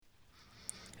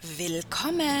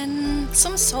Willkommen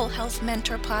zum Soul Health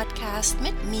Mentor Podcast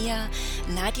mit mir,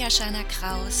 Nadja Schana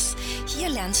Kraus. Hier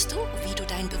lernst du, wie du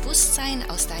dein Bewusstsein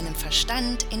aus deinem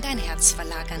Verstand in dein Herz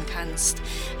verlagern kannst.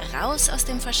 Raus aus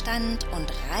dem Verstand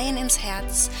und rein ins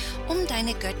Herz, um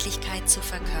deine Göttlichkeit zu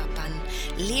verkörpern,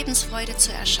 Lebensfreude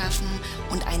zu erschaffen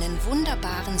und einen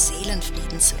wunderbaren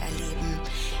Seelenfrieden zu erleben.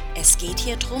 Es geht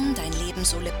hier darum, dein Leben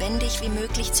so lebendig wie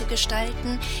möglich zu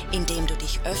gestalten, indem du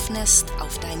dich öffnest,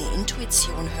 auf deine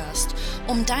Intuition hörst,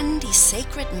 um dann die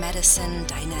Sacred Medicine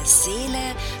deiner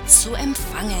Seele zu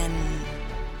empfangen.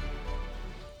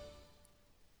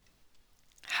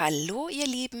 Hallo ihr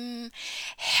Lieben,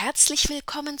 herzlich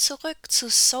willkommen zurück zu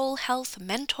Soul Health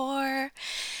Mentor.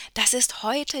 Das ist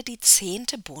heute die 10.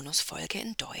 Bonusfolge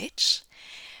in Deutsch.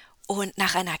 Und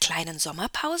nach einer kleinen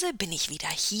Sommerpause bin ich wieder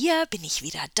hier, bin ich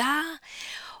wieder da.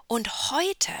 Und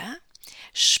heute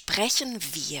sprechen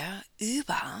wir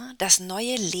über das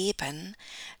neue Leben,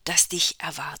 das dich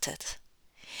erwartet.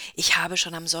 Ich habe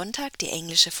schon am Sonntag die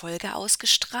englische Folge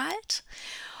ausgestrahlt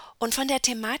und von der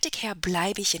Thematik her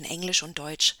bleibe ich in Englisch und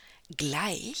Deutsch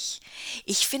gleich.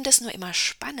 Ich finde es nur immer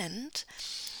spannend,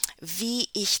 wie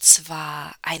ich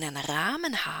zwar einen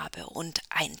Rahmen habe und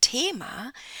ein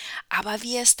Thema, aber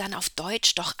wie es dann auf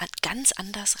Deutsch doch ganz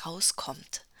anders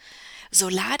rauskommt. So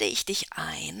lade ich dich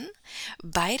ein,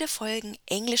 beide Folgen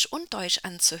Englisch und Deutsch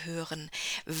anzuhören.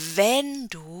 Wenn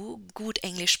du gut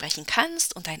Englisch sprechen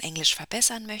kannst und dein Englisch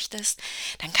verbessern möchtest,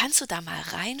 dann kannst du da mal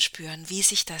reinspüren, wie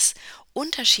sich das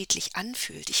unterschiedlich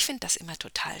anfühlt. Ich finde das immer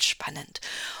total spannend.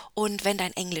 Und wenn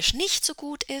dein Englisch nicht so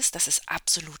gut ist, das ist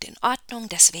absolut in Ordnung.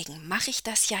 Deswegen mache ich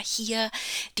das ja hier,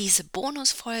 diese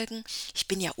Bonusfolgen. Ich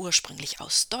bin ja ursprünglich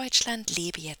aus Deutschland,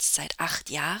 lebe jetzt seit 8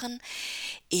 Jahren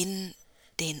in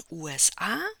den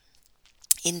USA,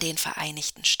 in den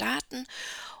Vereinigten Staaten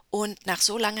und nach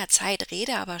so langer Zeit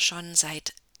rede aber schon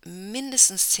seit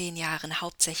mindestens 10 Jahren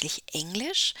hauptsächlich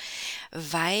Englisch,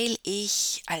 weil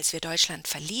ich, als wir Deutschland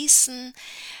verließen,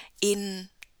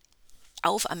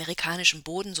 auf amerikanischem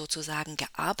Boden sozusagen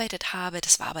gearbeitet habe.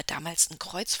 Das war aber damals ein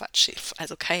Kreuzfahrtschiff,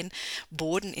 also kein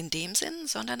Boden in dem Sinn,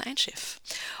 sondern ein Schiff.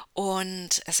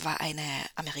 Und es war eine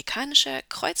amerikanische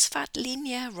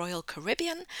Kreuzfahrtlinie, Royal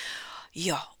Caribbean.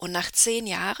 Ja, und nach 10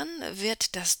 Jahren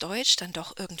wird das Deutsch dann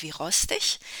doch irgendwie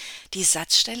rostig. Die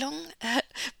Satzstellung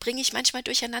bringe ich manchmal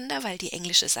durcheinander, weil die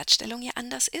englische Satzstellung ja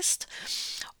anders ist.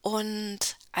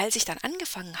 Und als ich dann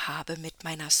angefangen habe mit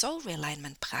meiner Soul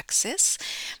Realignment Praxis,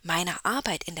 meiner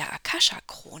Arbeit in der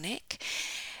Akasha-Chronik,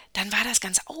 dann war das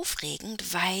ganz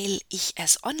aufregend, weil ich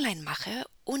es online mache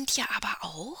und ja aber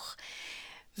auch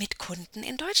mit Kunden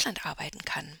in Deutschland arbeiten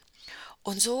kann.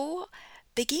 Und so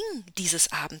beging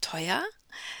dieses Abenteuer,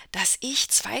 dass ich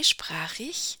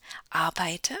zweisprachig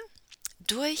arbeite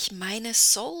durch meine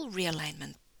Soul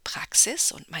Realignment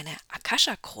Praxis und meine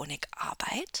Akasha Chronik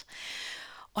Arbeit.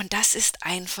 Und das ist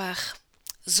einfach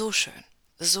so schön,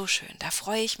 so schön. Da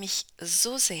freue ich mich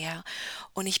so sehr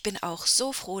und ich bin auch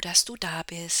so froh, dass du da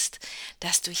bist,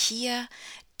 dass du hier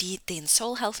den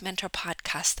Soul Health Mentor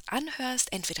Podcast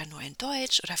anhörst, entweder nur in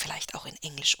Deutsch oder vielleicht auch in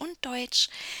Englisch und Deutsch.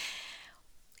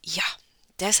 Ja,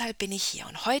 deshalb bin ich hier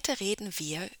und heute reden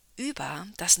wir über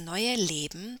das neue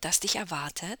Leben, das dich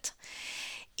erwartet,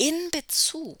 in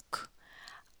Bezug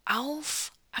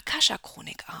auf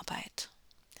Akasha-Chronikarbeit.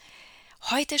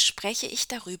 Heute spreche ich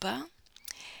darüber,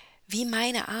 wie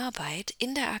meine Arbeit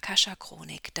in der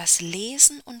Akasha-Chronik, das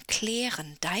Lesen und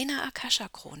Klären deiner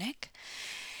Akasha-Chronik,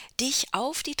 dich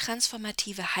auf die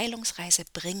transformative Heilungsreise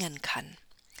bringen kann.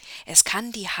 Es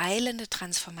kann die heilende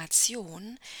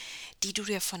Transformation, die du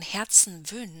dir von Herzen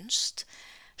wünschst,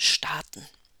 starten.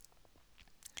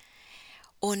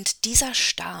 Und dieser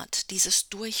Start, dieses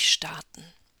Durchstarten,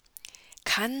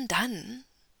 kann dann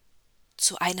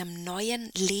zu einem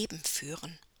neuen Leben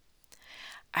führen.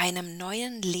 Einem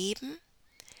neuen Leben,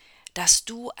 das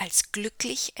du als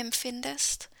glücklich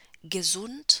empfindest,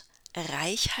 gesund,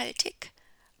 reichhaltig,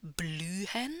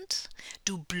 blühend.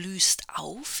 Du blühst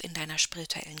auf in deiner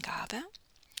spirituellen Gabe.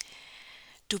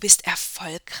 Du bist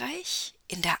erfolgreich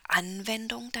in der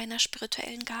Anwendung deiner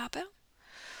spirituellen Gabe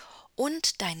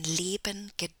und dein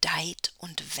Leben gedeiht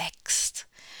und wächst.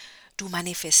 Du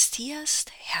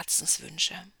manifestierst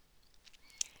Herzenswünsche.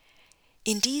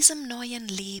 In diesem neuen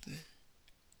Leben,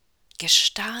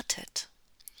 gestartet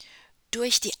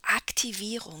durch die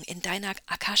Aktivierung in deiner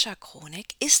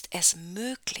Akasha-Chronik, ist es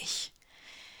möglich,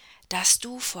 dass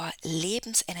du vor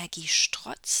Lebensenergie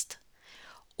strotzt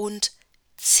und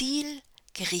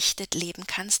zielgerichtet leben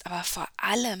kannst, aber vor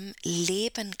allem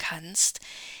leben kannst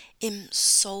im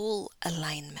Soul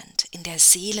Alignment, in der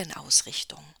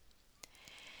Seelenausrichtung.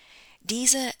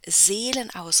 Diese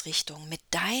Seelenausrichtung mit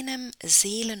deinem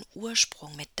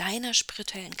Seelenursprung, mit deiner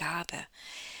spirituellen Gabe,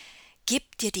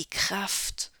 gibt dir die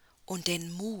Kraft und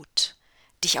den Mut,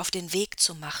 dich auf den Weg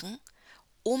zu machen,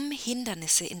 um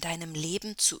Hindernisse in deinem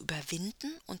Leben zu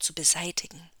überwinden und zu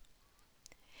beseitigen.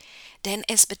 Denn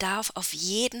es bedarf auf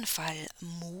jeden Fall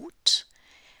Mut,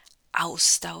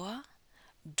 Ausdauer,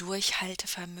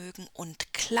 Durchhaltevermögen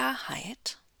und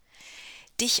Klarheit,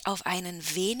 dich auf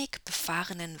einen wenig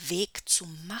befahrenen Weg zu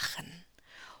machen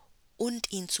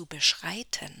und ihn zu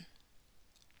beschreiten,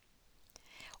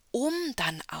 um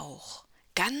dann auch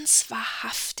ganz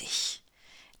wahrhaftig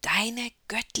deine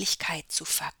Göttlichkeit zu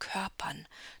verkörpern,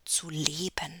 zu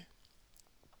leben.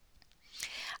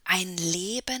 Ein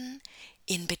Leben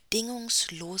in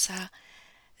bedingungsloser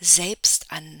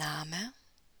Selbstannahme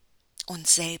und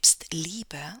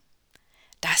Selbstliebe,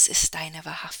 das ist deine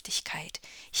Wahrhaftigkeit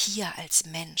hier als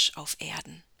Mensch auf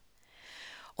Erden.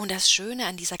 Und das Schöne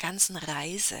an dieser ganzen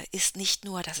Reise ist nicht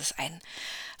nur, dass es ein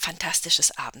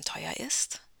fantastisches Abenteuer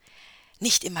ist,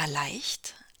 nicht immer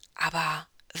leicht, aber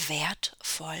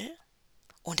wertvoll,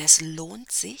 und es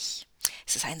lohnt sich.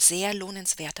 Es ist ein sehr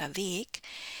lohnenswerter Weg.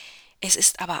 Es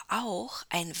ist aber auch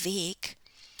ein Weg,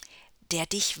 der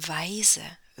dich weise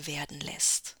werden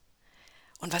lässt.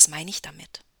 Und was meine ich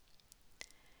damit?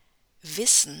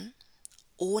 Wissen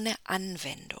ohne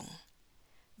Anwendung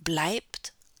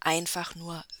bleibt einfach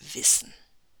nur Wissen.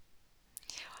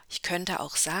 Ich könnte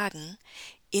auch sagen,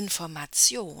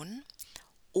 Information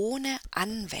ohne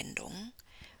Anwendung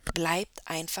bleibt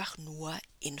einfach nur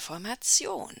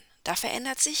Information. Da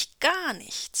verändert sich gar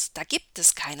nichts. Da gibt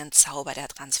es keinen Zauber der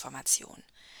Transformation.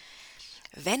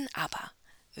 Wenn aber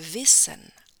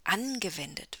Wissen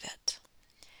angewendet wird,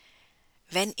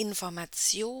 wenn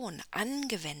Information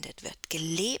angewendet wird,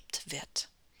 gelebt wird,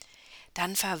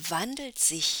 dann verwandelt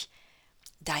sich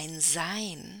dein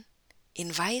Sein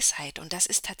in Weisheit, und das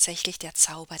ist tatsächlich der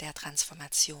Zauber der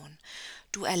Transformation.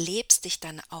 Du erlebst dich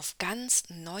dann auf ganz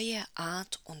neue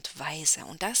Art und Weise,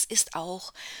 und das ist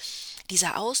auch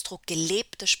dieser Ausdruck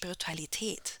gelebte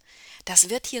Spiritualität. Das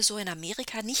wird hier so in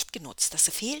Amerika nicht genutzt, das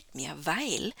fehlt mir,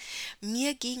 weil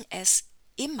mir ging es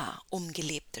immer um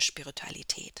gelebte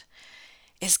Spiritualität.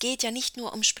 Es geht ja nicht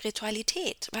nur um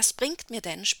Spiritualität. Was bringt mir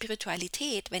denn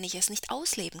Spiritualität, wenn ich es nicht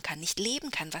ausleben kann, nicht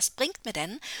leben kann? Was bringt mir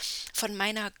denn von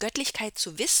meiner Göttlichkeit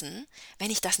zu wissen,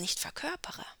 wenn ich das nicht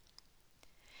verkörpere?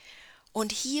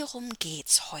 Und hierum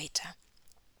geht's heute,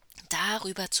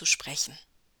 darüber zu sprechen.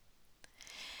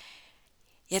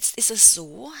 Jetzt ist es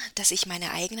so, dass ich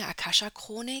meine eigene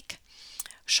Akasha-Chronik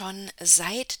schon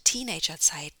seit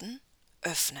Teenagerzeiten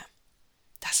öffne.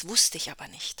 Das wusste ich aber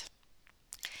nicht.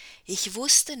 Ich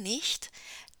wusste nicht,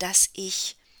 dass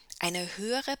ich eine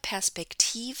höhere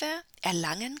Perspektive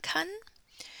erlangen kann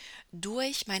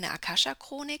durch meine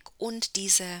Akasha-Chronik und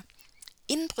diese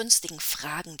inbrünstigen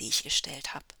Fragen, die ich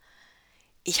gestellt habe.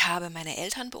 Ich habe meine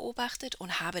Eltern beobachtet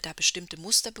und habe da bestimmte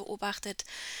Muster beobachtet,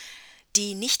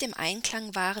 die nicht im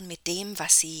Einklang waren mit dem,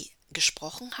 was sie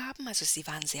gesprochen haben. Also sie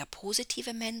waren sehr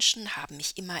positive Menschen, haben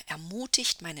mich immer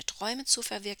ermutigt, meine Träume zu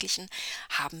verwirklichen,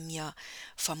 haben mir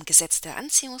vom Gesetz der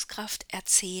Anziehungskraft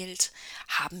erzählt,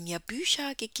 haben mir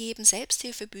Bücher gegeben,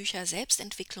 Selbsthilfebücher,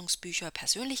 Selbstentwicklungsbücher,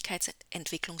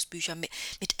 Persönlichkeitsentwicklungsbücher mit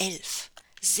 11.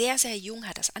 Sehr, sehr jung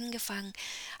hat das angefangen,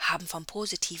 haben vom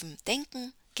positiven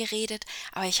Denken geredet,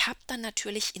 aber ich habe dann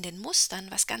natürlich in den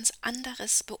Mustern was ganz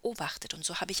anderes beobachtet, und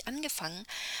so habe ich angefangen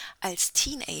als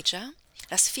Teenager,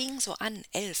 das fing so an,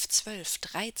 11, 12,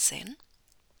 13,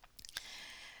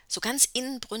 so ganz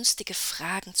inbrünstige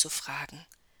Fragen zu fragen.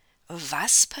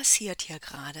 Was passiert hier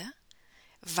gerade?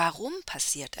 Warum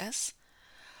passiert es?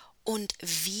 Und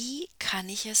wie kann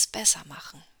ich es besser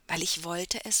machen? Weil ich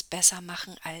wollte es besser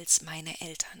machen als meine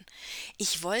Eltern.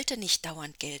 Ich wollte nicht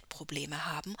dauernd Geldprobleme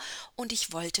haben und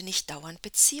ich wollte nicht dauernd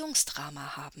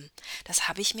Beziehungsdrama haben. Das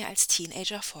habe ich mir als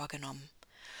Teenager vorgenommen.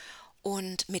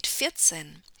 Und mit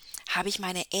 14 habe ich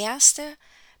meine erste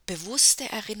bewusste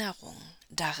Erinnerung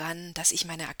daran, dass ich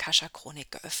meine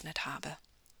Akasha-Chronik geöffnet habe.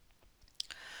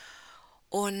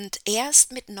 Und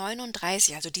erst mit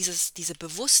 39, also diese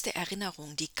bewusste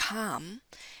Erinnerung, die kam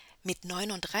mit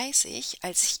 39,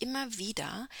 als ich immer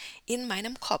wieder in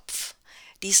meinem Kopf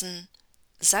diesen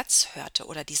Satz hörte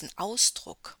oder diesen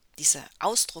Ausdruck, diese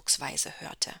Ausdrucksweise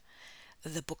hörte.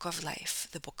 The Book of Life,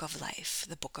 the Book of Life,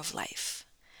 the Book of Life.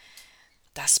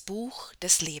 Das Buch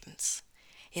des Lebens.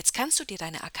 Jetzt kannst du dir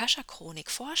deine Akasha-Chronik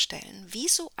vorstellen, wie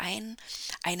so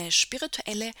eine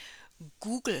spirituelle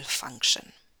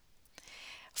Google-Function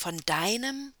von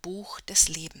deinem Buch des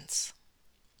Lebens.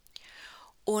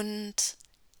 Und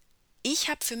ich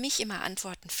habe für mich immer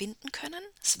Antworten finden können.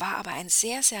 Es war aber ein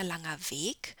sehr, sehr langer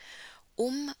Weg,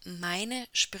 um meine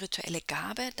spirituelle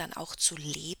Gabe dann auch zu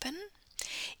leben,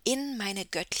 in meine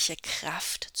göttliche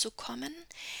Kraft zu kommen,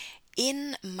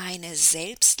 in meine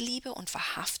Selbstliebe und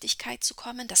Wahrhaftigkeit zu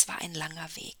kommen. Das war ein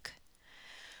langer Weg.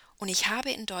 Und ich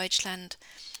habe in Deutschland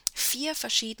 4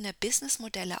 verschiedene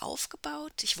Businessmodelle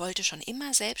aufgebaut. Ich wollte schon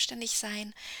immer selbstständig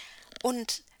sein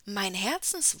und mein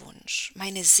Herzenswunsch,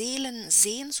 meine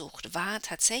Seelensehnsucht war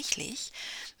tatsächlich,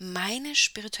 meine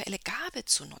spirituelle Gabe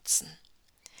zu nutzen.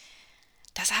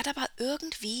 Das hat aber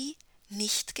irgendwie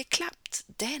nicht geklappt,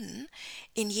 denn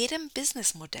in jedem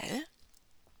Businessmodell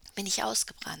bin ich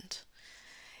ausgebrannt.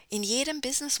 In jedem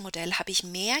Businessmodell habe ich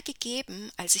mehr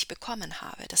gegeben, als ich bekommen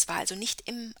habe. Das war also nicht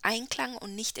im Einklang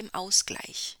und nicht im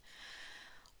Ausgleich.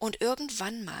 Und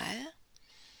irgendwann mal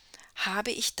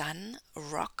habe ich dann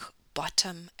Rock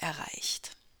Bottom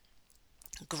erreicht.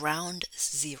 Ground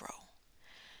Zero.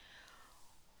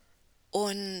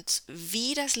 Und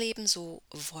wie das Leben so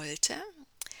wollte,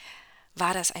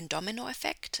 war das ein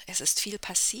Dominoeffekt. Es ist viel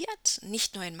passiert,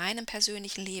 nicht nur in meinem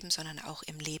persönlichen Leben, sondern auch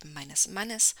im Leben meines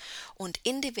Mannes. Und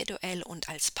individuell und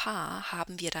als Paar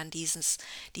haben wir dann diesen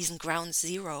Ground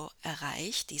Zero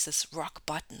erreicht, dieses Rock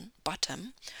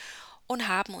Bottom, und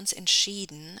haben uns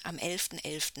entschieden, am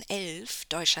 11.11.11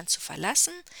 Deutschland zu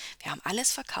verlassen. Wir haben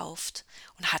alles verkauft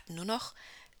und hatten nur noch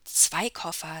 2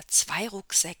 Koffer, 2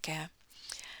 Rucksäcke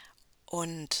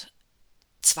und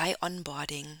 2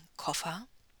 Onboarding-Koffer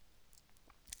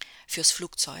fürs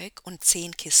Flugzeug und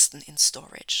 10 Kisten in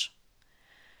Storage.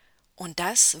 Und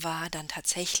das war dann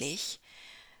tatsächlich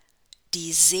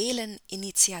die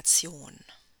Seeleninitiation.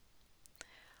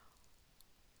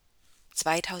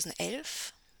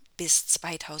 2011 bis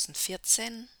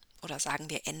 2014 oder sagen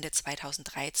wir Ende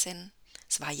 2013,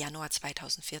 es war Januar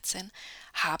 2014,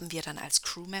 haben wir dann als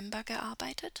Crewmember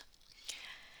gearbeitet.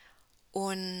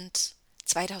 Und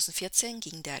 2014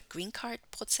 ging der Green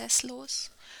Card-Prozess los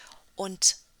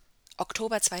und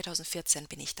Oktober 2014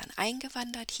 bin ich dann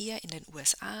eingewandert hier in den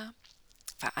USA,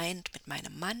 vereint mit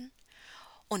meinem Mann.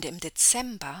 Und im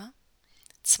Dezember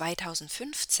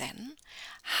 2015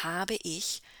 habe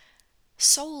ich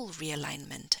Soul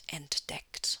Realignment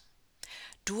entdeckt.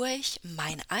 Durch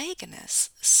mein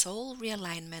eigenes Soul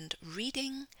Realignment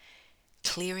Reading,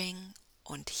 Clearing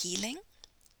und Healing,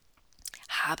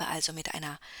 habe also mit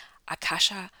einer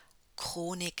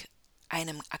Akasha-Chronik,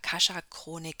 einem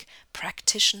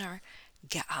Akasha-Chronik-Practitioner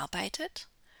gearbeitet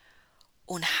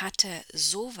und hatte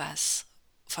sowas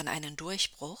von einem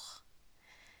Durchbruch,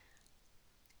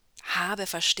 habe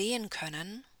verstehen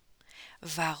können,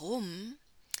 warum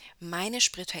meine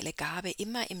spirituelle Gabe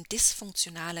immer im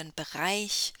dysfunktionalen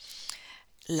Bereich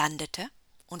landete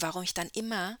und warum ich dann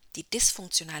immer die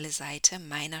dysfunktionale Seite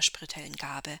meiner spirituellen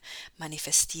Gabe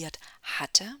manifestiert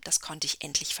hatte. Das konnte ich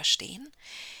endlich verstehen.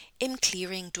 Im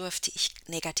Clearing durfte ich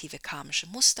negative karmische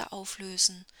Muster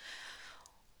auflösen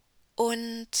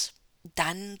und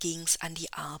dann ging es an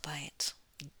die Arbeit.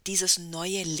 Dieses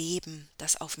neue Leben,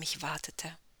 das auf mich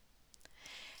wartete.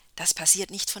 Das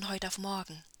passiert nicht von heute auf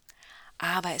morgen.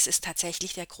 Aber es ist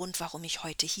tatsächlich der Grund, warum ich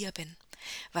heute hier bin,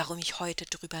 warum ich heute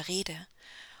drüber rede.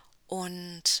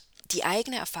 Und die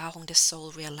eigene Erfahrung des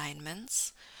Soul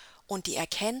Realignments und die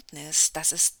Erkenntnis,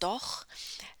 dass es doch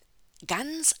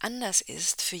ganz anders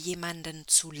ist, für jemanden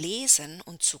zu lesen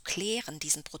und zu klären,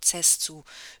 diesen Prozess zu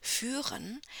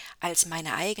führen, als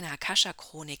meine eigene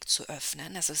Akasha-Chronik zu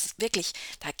öffnen. Also es ist wirklich,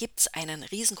 da gibt es einen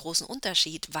riesengroßen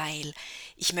Unterschied, weil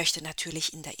ich möchte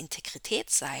natürlich in der Integrität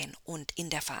sein und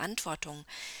in der Verantwortung,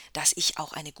 dass ich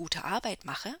auch eine gute Arbeit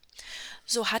mache.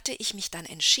 So hatte ich mich dann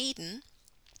entschieden,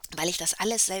 weil ich das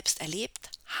alles selbst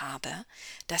erlebt habe,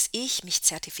 dass ich mich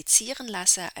zertifizieren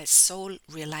lasse als Soul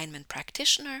Realignment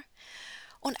Practitioner.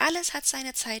 Und alles hat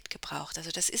seine Zeit gebraucht.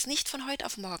 Also das ist nicht von heute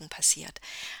auf morgen passiert.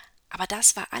 Aber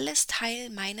das war alles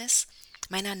Teil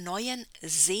meiner neuen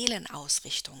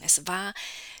Seelenausrichtung. Es war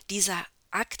dieser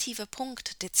aktive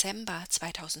Punkt Dezember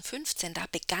 2015, da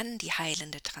begann die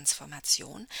heilende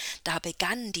Transformation, da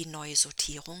begann die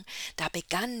Neusortierung, da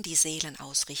begann die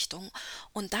Seelenausrichtung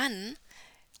und dann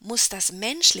muss das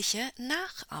Menschliche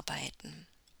nacharbeiten.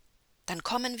 Dann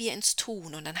kommen wir ins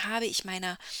Tun und dann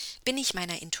bin ich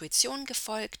meiner Intuition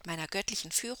gefolgt, meiner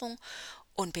göttlichen Führung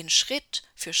und bin Schritt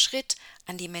für Schritt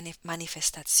an die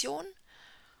Manifestation.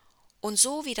 Und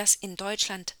so wie das in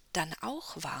Deutschland dann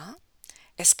auch war,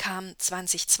 es kam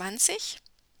 2020,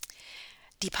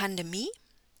 die Pandemie,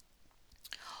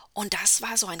 und das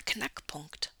war so ein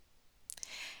Knackpunkt.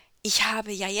 Ich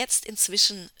habe ja jetzt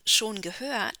inzwischen schon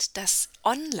gehört, dass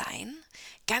online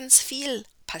ganz viel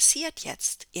passiert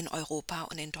jetzt in Europa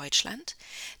und in Deutschland,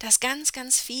 dass ganz,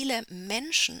 ganz viele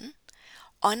Menschen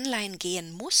online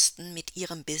gehen mussten mit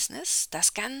ihrem Business,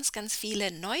 dass ganz, ganz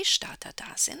viele Neustarter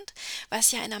da sind,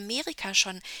 was ja in Amerika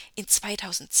schon in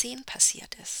 2010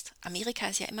 passiert ist. Amerika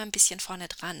ist ja immer ein bisschen vorne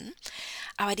dran,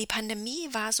 aber die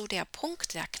Pandemie war so der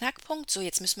Punkt, der Knackpunkt, so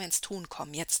jetzt müssen wir ins Tun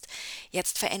kommen, jetzt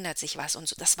verändert sich was und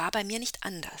so. Das war bei mir nicht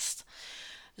anders.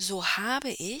 So habe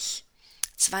ich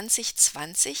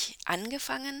 2020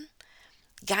 angefangen,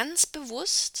 ganz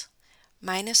bewusst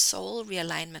meine Soul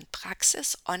Realignment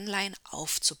Praxis online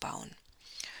aufzubauen.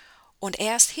 Und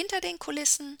erst hinter den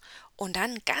Kulissen und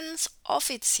dann ganz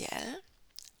offiziell,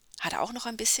 hat auch noch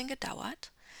ein bisschen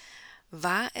gedauert,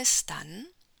 war es dann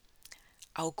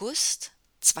August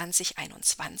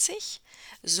 2021.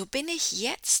 So bin ich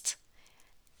jetzt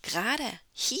gerade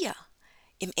hier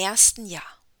im ersten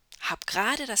Jahr, habe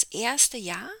gerade das erste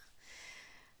Jahr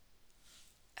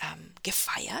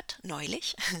gefeiert,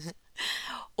 neulich,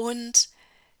 und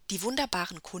die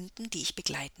wunderbaren Kunden, die ich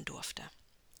begleiten durfte.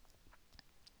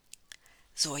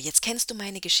 So, jetzt kennst du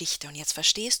meine Geschichte und jetzt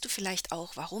verstehst du vielleicht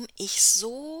auch, warum ich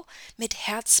so mit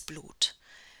Herzblut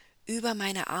über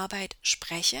meine Arbeit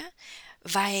spreche,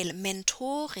 weil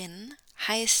Mentorin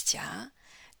heißt ja,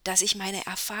 dass ich meine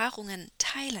Erfahrungen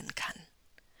teilen kann.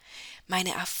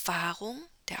 Meine Erfahrung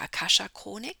der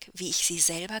Akasha-Chronik, wie ich sie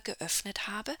selber geöffnet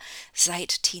habe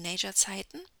seit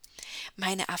Teenagerzeiten,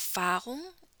 meine Erfahrung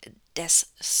des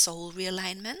Soul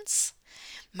Realignments,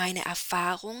 meine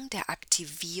Erfahrung der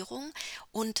Aktivierung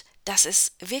und dass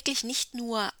es wirklich nicht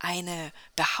nur eine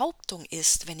Behauptung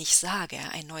ist, wenn ich sage,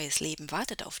 ein neues Leben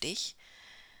wartet auf dich.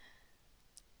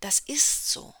 Das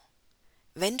ist so.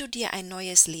 Wenn du dir ein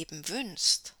neues Leben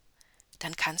wünschst,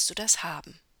 dann kannst du das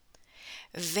haben.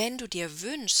 Wenn du dir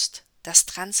wünschst, dass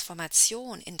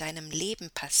Transformation in deinem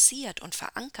Leben passiert und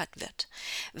verankert wird,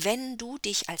 wenn du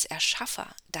dich als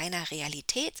Erschaffer deiner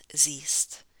Realität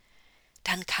siehst,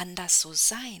 dann kann das so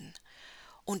sein.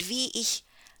 Und wie ich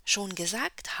schon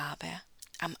gesagt habe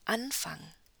am Anfang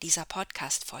dieser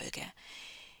Podcast-Folge,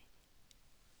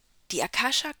 die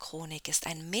Akasha-Chronik ist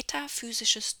ein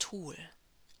metaphysisches Tool,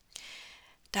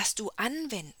 das du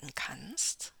anwenden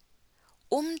kannst,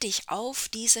 um dich auf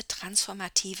diese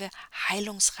transformative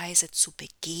Heilungsreise zu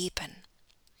begeben.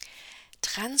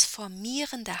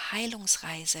 Transformierende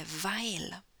Heilungsreise,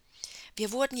 weil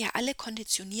wir wurden ja alle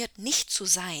konditioniert, nicht zu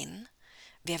sein,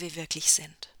 wer wir wirklich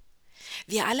sind.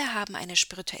 Wir alle haben eine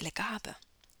spirituelle Gabe.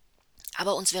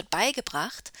 Aber uns wird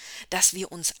beigebracht, dass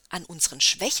wir uns an unseren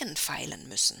Schwächen feilen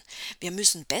müssen. Wir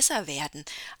müssen besser werden,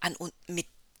 mit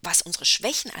was unsere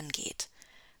Schwächen angeht.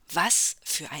 Was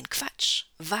für ein Quatsch,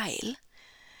 weil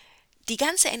die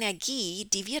ganze Energie,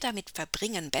 die wir damit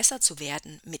verbringen, besser zu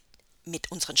werden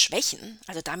mit unseren Schwächen,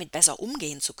 also damit besser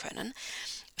umgehen zu können,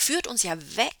 führt uns ja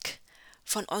weg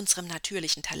von unserem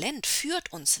natürlichen Talent,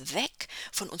 führt uns weg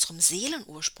von unserem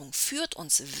Seelenursprung, führt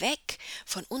uns weg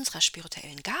von unserer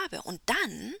spirituellen Gabe. Und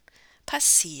dann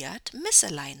passiert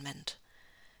Misalignment.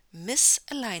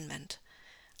 Misalignment.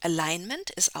 Alignment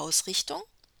ist Ausrichtung,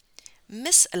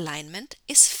 Misalignment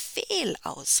ist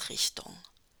Fehlausrichtung.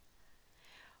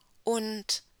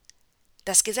 Und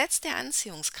das Gesetz der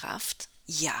Anziehungskraft,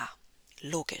 ja,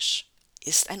 logisch,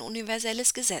 ist ein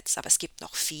universelles Gesetz, aber es gibt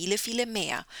noch viele, viele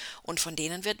mehr und von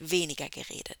denen wird weniger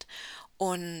geredet.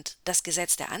 Und das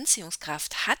Gesetz der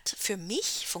Anziehungskraft hat für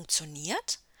mich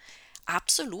funktioniert,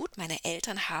 absolut. Meine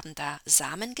Eltern haben da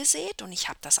Samen gesät und ich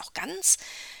habe das auch ganz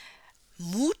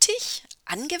mutig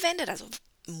angewendet, also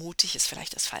mutig ist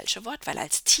vielleicht das falsche Wort, weil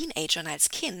als Teenager und als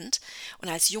Kind und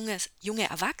als junge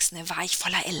Erwachsene war ich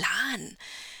voller Elan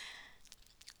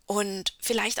und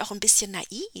vielleicht auch ein bisschen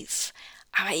naiv.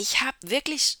 Aber ich habe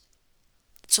wirklich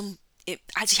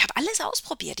also ich habe alles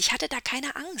ausprobiert. Ich hatte da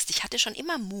keine Angst. Ich hatte schon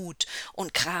immer Mut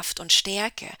und Kraft und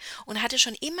Stärke und hatte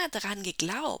schon immer daran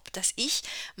geglaubt, dass ich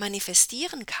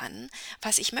manifestieren kann,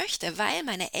 was ich möchte, weil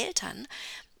meine Eltern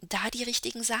da die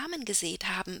richtigen Samen gesät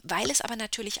haben, weil es aber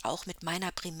natürlich auch mit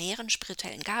meiner primären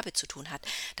spirituellen Gabe zu tun hat.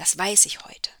 Das weiß ich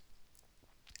heute.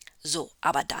 So,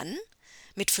 aber dann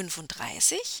mit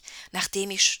 35, nachdem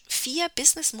ich 4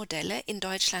 Businessmodelle in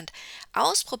Deutschland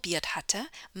ausprobiert hatte,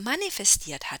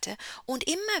 manifestiert hatte und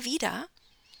immer wieder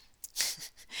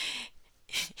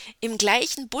im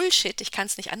gleichen Bullshit, ich kann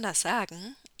es nicht anders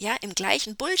sagen, ja, im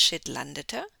gleichen Bullshit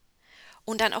landete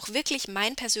und dann auch wirklich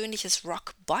mein persönliches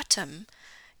Rock Bottom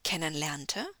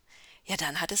kennenlernte, ja,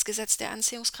 dann hat das Gesetz der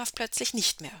Anziehungskraft plötzlich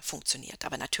nicht mehr funktioniert.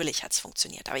 Aber natürlich hat es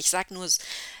funktioniert. Aber ich sage nur,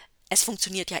 es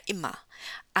funktioniert ja immer.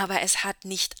 Aber es hat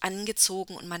nicht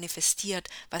angezogen und manifestiert,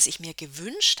 was ich mir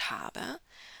gewünscht habe,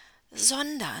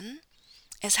 sondern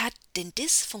es hat den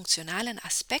dysfunktionalen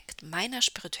Aspekt meiner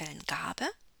spirituellen Gabe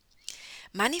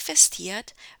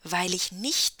manifestiert, weil ich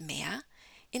nicht mehr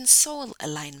in Soul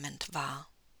Alignment war,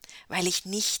 weil ich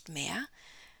nicht mehr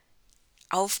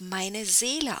auf meine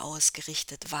Seele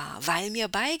ausgerichtet war, weil mir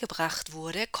beigebracht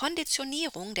wurde,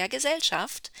 Konditionierung der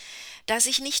Gesellschaft, dass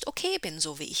ich nicht okay bin,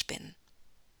 so wie ich bin.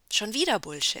 Schon wieder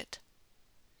Bullshit.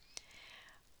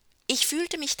 Ich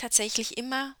fühlte mich tatsächlich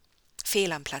immer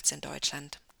fehl am Platz in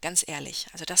Deutschland, ganz ehrlich.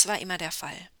 Also das war immer der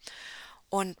Fall.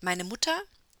 Und meine Mutter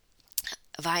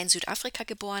war in Südafrika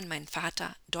geboren, mein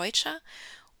Vater Deutscher.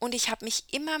 Und ich habe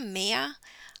mich immer mehr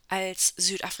als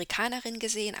Südafrikanerin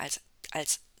gesehen, als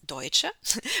Deutsche,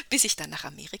 bis ich dann nach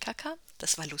Amerika kam.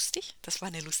 Das war lustig, das war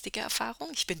eine lustige Erfahrung.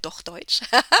 Ich bin doch deutsch.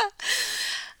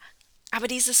 Aber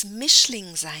dieses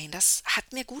Mischling-Sein, das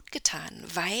hat mir gut getan,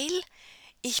 weil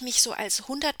ich mich so als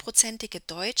hundertprozentige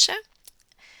Deutsche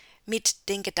mit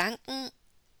den Gedanken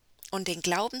und den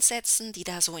Glaubenssätzen, die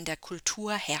da so in der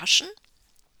Kultur herrschen,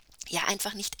 ja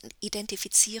einfach nicht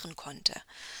identifizieren konnte.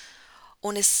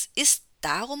 Und es ist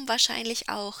darum wahrscheinlich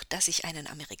auch, dass ich einen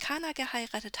Amerikaner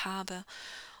geheiratet habe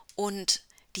und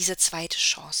diese zweite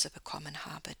Chance bekommen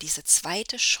habe. Diese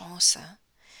zweite Chance,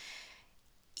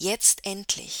 jetzt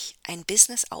endlich ein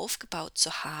Business aufgebaut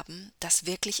zu haben, das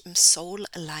wirklich im Soul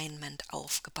Alignment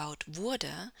aufgebaut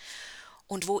wurde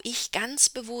und wo ich ganz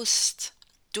bewusst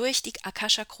durch die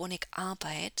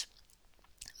Akasha-Chronik-Arbeit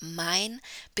mein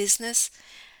Business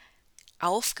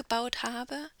aufgebaut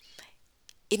habe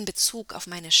in Bezug auf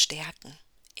meine Stärken,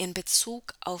 in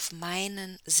Bezug auf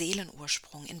meinen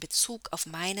Seelenursprung, in Bezug auf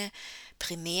meine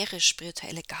primäre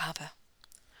spirituelle Gabe.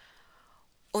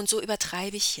 Und so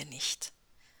übertreibe ich hier nicht.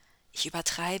 Ich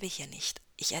übertreibe hier nicht.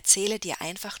 Ich erzähle dir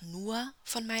einfach nur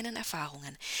von meinen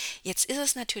Erfahrungen. Jetzt ist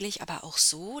es natürlich aber auch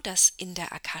so, dass in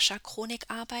der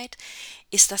Akasha-Chronik-Arbeit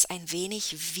ist das ein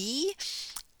wenig wie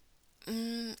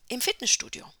im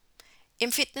Fitnessstudio.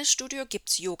 Im Fitnessstudio gibt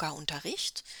es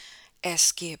Yoga-Unterricht,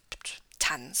 es gibt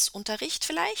Tanzunterricht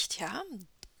vielleicht, ja,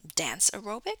 Dance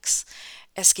Aerobics,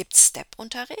 es gibt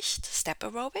Step-Unterricht, Step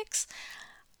Aerobics,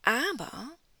 aber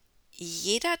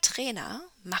jeder Trainer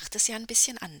macht es ja ein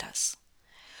bisschen anders.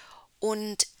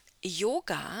 Und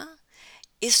Yoga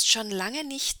ist schon lange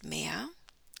nicht mehr,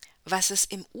 was es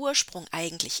im Ursprung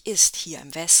eigentlich ist hier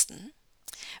im Westen,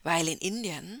 weil in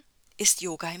Indien ist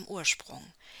Yoga im Ursprung.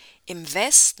 Im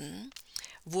Westen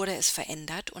wurde es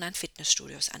verändert und an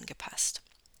Fitnessstudios angepasst.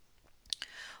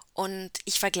 Und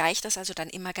ich vergleiche das also dann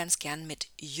immer ganz gern mit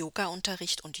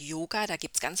Yoga-Unterricht und Yoga. Da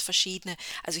gibt es ganz verschiedene,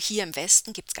 also hier im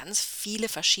Westen gibt es ganz viele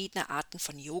verschiedene Arten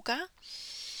von Yoga.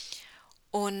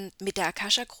 Und mit der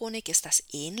Akasha-Chronik ist das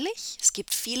ähnlich. Es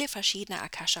gibt viele verschiedene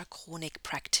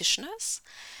Akasha-Chronik-Practitioners,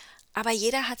 aber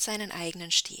jeder hat seinen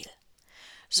eigenen Stil.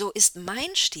 So ist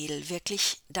mein Stil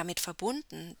wirklich damit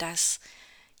verbunden, dass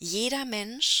jeder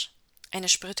Mensch eine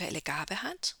spirituelle Gabe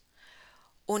hat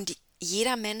und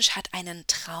jeder Mensch hat einen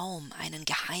Traum, einen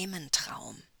geheimen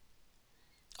Traum.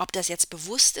 Ob das jetzt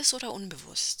bewusst ist oder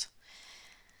unbewusst.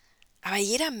 Aber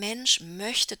jeder Mensch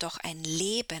möchte doch ein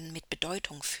Leben mit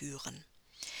Bedeutung führen.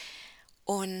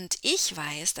 Und ich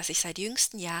weiß, dass ich seit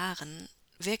jüngsten Jahren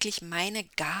wirklich meine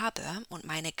Gabe und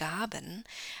meine Gaben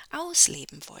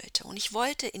ausleben wollte. Und ich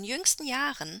wollte in jüngsten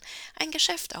Jahren ein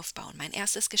Geschäft aufbauen. Mein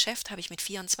erstes Geschäft habe ich mit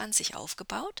 24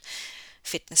 aufgebaut.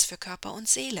 Fitness für Körper und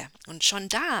Seele. Und schon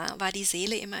da war die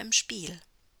Seele immer im Spiel.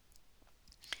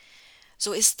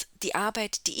 So ist die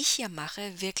Arbeit, die ich hier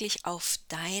mache, wirklich auf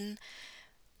deinen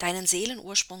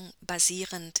Seelenursprung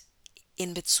basierend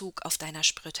in Bezug auf deiner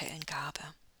spirituellen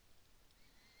Gabe.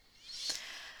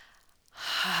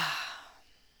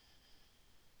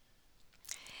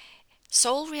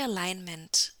 Soul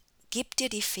Realignment gibt dir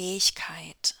die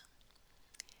Fähigkeit,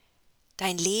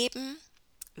 dein Leben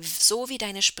sowie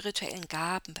deine spirituellen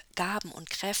Gaben und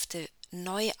Kräfte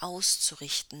neu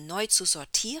auszurichten, neu zu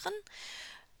sortieren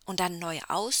und dann neu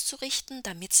auszurichten,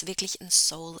 damit es wirklich in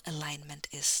Soul Alignment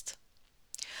ist.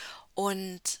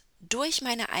 Und durch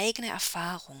meine eigene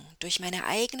Erfahrung, durch meine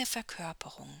eigene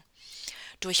Verkörperung,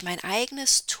 durch mein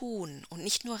eigenes Tun und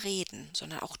nicht nur reden,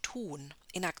 sondern auch tun,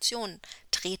 in Aktion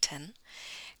treten,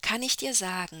 kann ich dir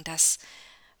sagen, dass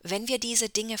wenn wir diese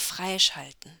Dinge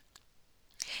freischalten,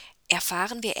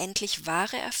 erfahren wir endlich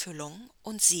wahre Erfüllung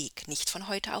und Sieg, nicht von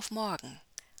heute auf morgen.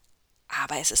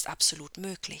 Aber es ist absolut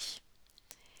möglich.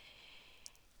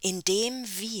 Indem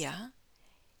wir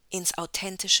ins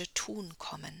authentische Tun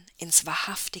kommen, ins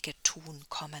wahrhaftige Tun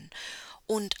kommen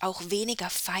und auch weniger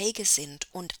feige sind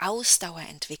und Ausdauer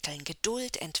entwickeln,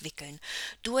 Geduld entwickeln,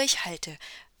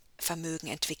 Durchhaltevermögen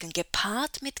entwickeln,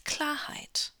 gepaart mit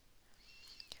Klarheit,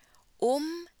 um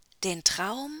den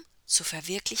Traum zu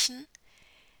verwirklichen,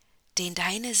 den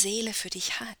deine Seele für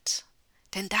dich hat,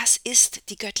 Denn das ist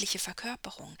die göttliche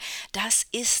Verkörperung. Das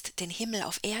ist den Himmel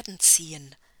auf Erden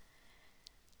ziehen.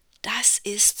 Das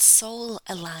ist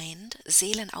soul-aligned,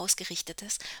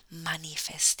 seelenausgerichtetes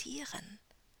Manifestieren.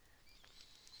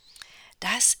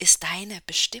 Das ist deine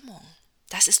Bestimmung.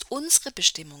 Das ist unsere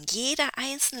Bestimmung, jeder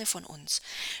einzelne von uns.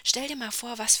 Stell dir mal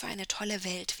vor, was für eine tolle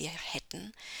Welt wir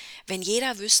hätten, wenn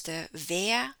jeder wüsste,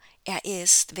 wer er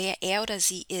ist, wer er oder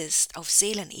sie ist auf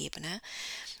Seelenebene,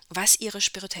 was ihre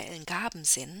spirituellen Gaben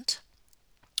sind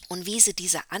und wie sie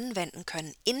diese anwenden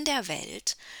können in der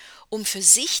Welt, um für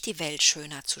sich die Welt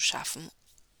schöner zu schaffen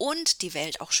und die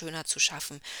Welt auch schöner zu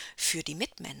schaffen für die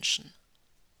Mitmenschen.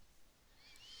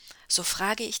 So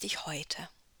frage ich dich heute,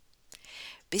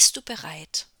 bist du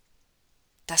bereit,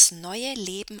 das neue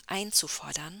Leben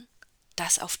einzufordern,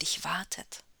 das auf dich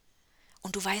wartet?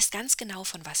 Und du weißt ganz genau,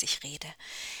 von was ich rede,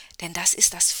 denn das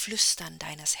ist das Flüstern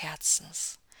deines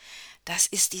Herzens. Das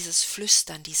ist dieses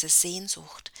Flüstern, diese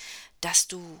Sehnsucht, dass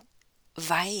du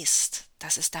weißt,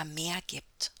 dass es da mehr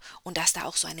gibt und dass da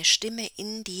auch so eine Stimme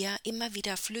in dir immer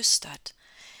wieder flüstert.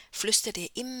 Flüster dir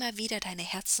immer wieder deine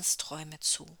Herzensträume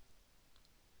zu.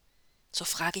 So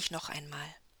frage ich noch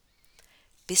einmal,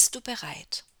 bist du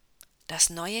bereit, das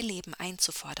neue Leben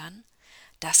einzufordern,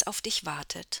 das auf dich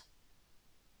wartet?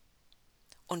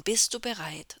 Und bist du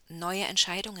bereit, neue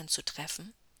Entscheidungen zu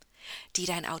treffen, die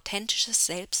dein authentisches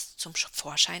Selbst zum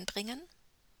Vorschein bringen?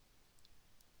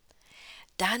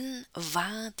 Dann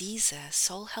war diese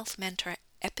Soul Health Mentor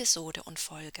Episode und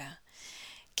Folge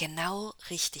genau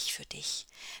richtig für dich.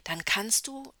 Dann kannst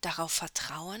du darauf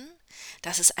vertrauen,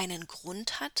 dass es einen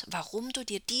Grund hat, warum du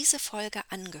dir diese Folge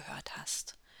angehört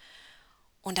hast.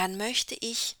 Und dann möchte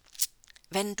ich,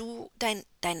 wenn du dein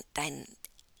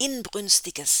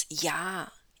inbrünstiges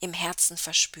Ja im Herzen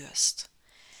verspürst,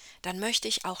 dann möchte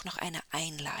ich auch noch eine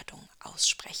Einladung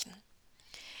aussprechen.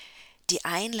 Die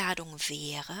Einladung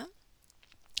wäre,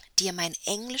 dir mein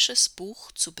englisches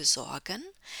Buch zu besorgen,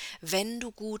 wenn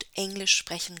du gut Englisch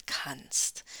sprechen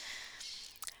kannst.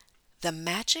 The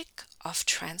Magic of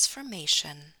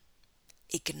Transformation,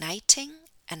 Igniting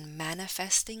and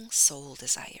Manifesting Soul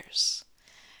Desires.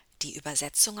 Die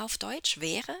Übersetzung auf Deutsch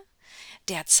wäre: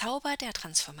 Der Zauber der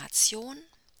Transformation,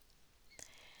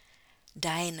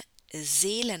 dein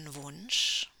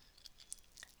Seelenwunsch,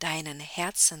 deinen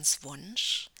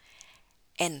Herzenswunsch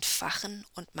entfachen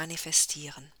und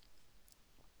manifestieren.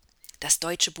 Das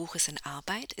deutsche Buch ist in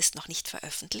Arbeit, ist noch nicht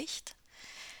veröffentlicht,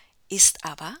 ist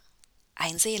aber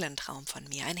ein Seelentraum von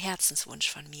mir, ein Herzenswunsch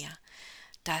von mir,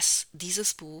 dass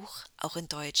dieses Buch auch in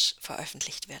Deutsch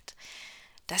veröffentlicht wird.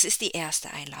 Das ist die erste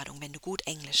Einladung, wenn du gut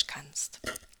Englisch kannst.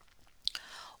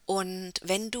 Und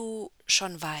wenn du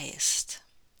schon weißt,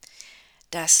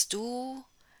 dass du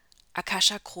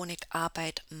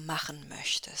Akasha-Chronik-Arbeit machen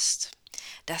möchtest,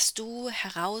 dass du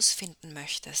herausfinden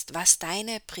möchtest, was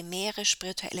deine primäre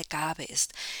spirituelle Gabe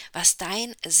ist, was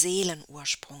dein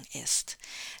Seelenursprung ist,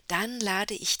 dann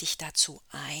lade ich dich dazu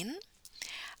ein,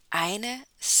 eine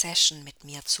Session mit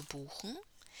mir zu buchen.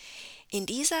 In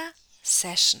dieser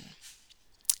Session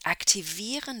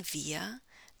aktivieren wir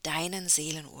deinen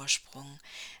Seelenursprung,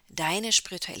 deine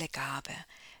spirituelle Gabe.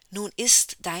 Nun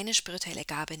ist deine spirituelle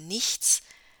Gabe nichts,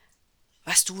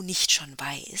 was du nicht schon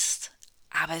weißt,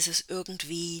 aber es ist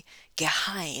irgendwie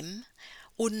geheim,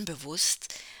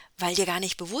 unbewusst, weil dir gar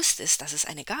nicht bewusst ist, dass es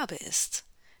eine Gabe ist.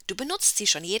 Du benutzt sie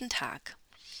schon jeden Tag,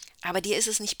 aber dir ist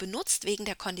es nicht benutzt wegen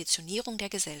der Konditionierung der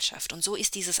Gesellschaft. Und so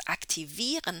ist dieses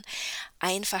Aktivieren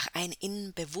einfach ein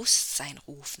In-Bewusstsein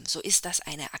rufen. So ist das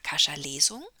eine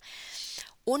Akasha-Lesung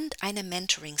und eine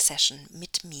Mentoring-Session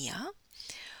mit mir,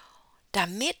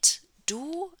 damit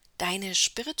du deine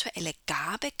spirituelle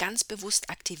Gabe ganz bewusst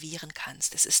aktivieren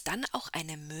kannst. Es ist dann auch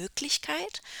eine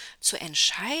Möglichkeit zu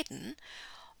entscheiden,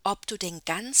 ob du den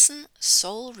ganzen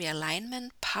Soul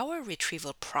Realignment Power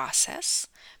Retrieval Process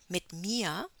mit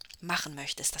mir machen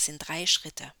möchtest. Das sind 3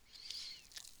 Schritte.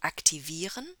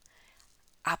 Aktivieren,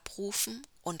 abrufen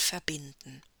und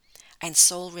verbinden. Ein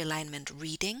Soul Realignment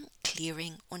Reading,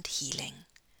 Clearing und Healing.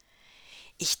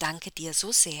 Ich danke dir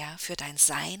so sehr für dein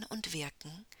Sein und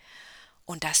Wirken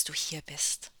und dass du hier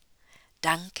bist.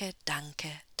 Danke, danke,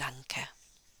 danke.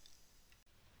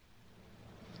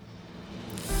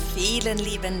 Vielen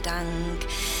lieben Dank,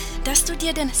 dass du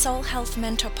dir den Soul Health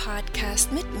Mentor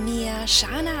Podcast mit mir,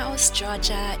 Shana aus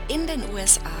Georgia in den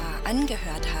USA,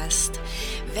 angehört hast.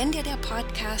 Wenn dir der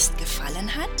Podcast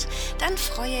gefallen hat, dann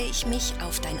freue ich mich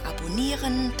auf dein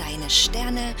Abonnieren, deine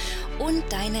Sterne und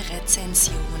deine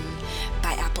Rezension.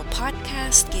 Bei Apple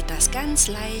Podcast geht das ganz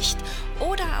leicht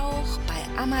oder auch bei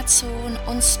Amazon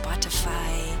und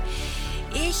Spotify.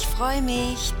 Ich freue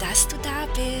mich, dass du da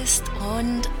bist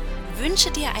und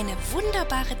wünsche dir eine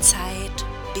wunderbare Zeit.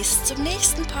 Bis zum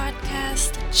nächsten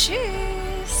Podcast. Tschüss.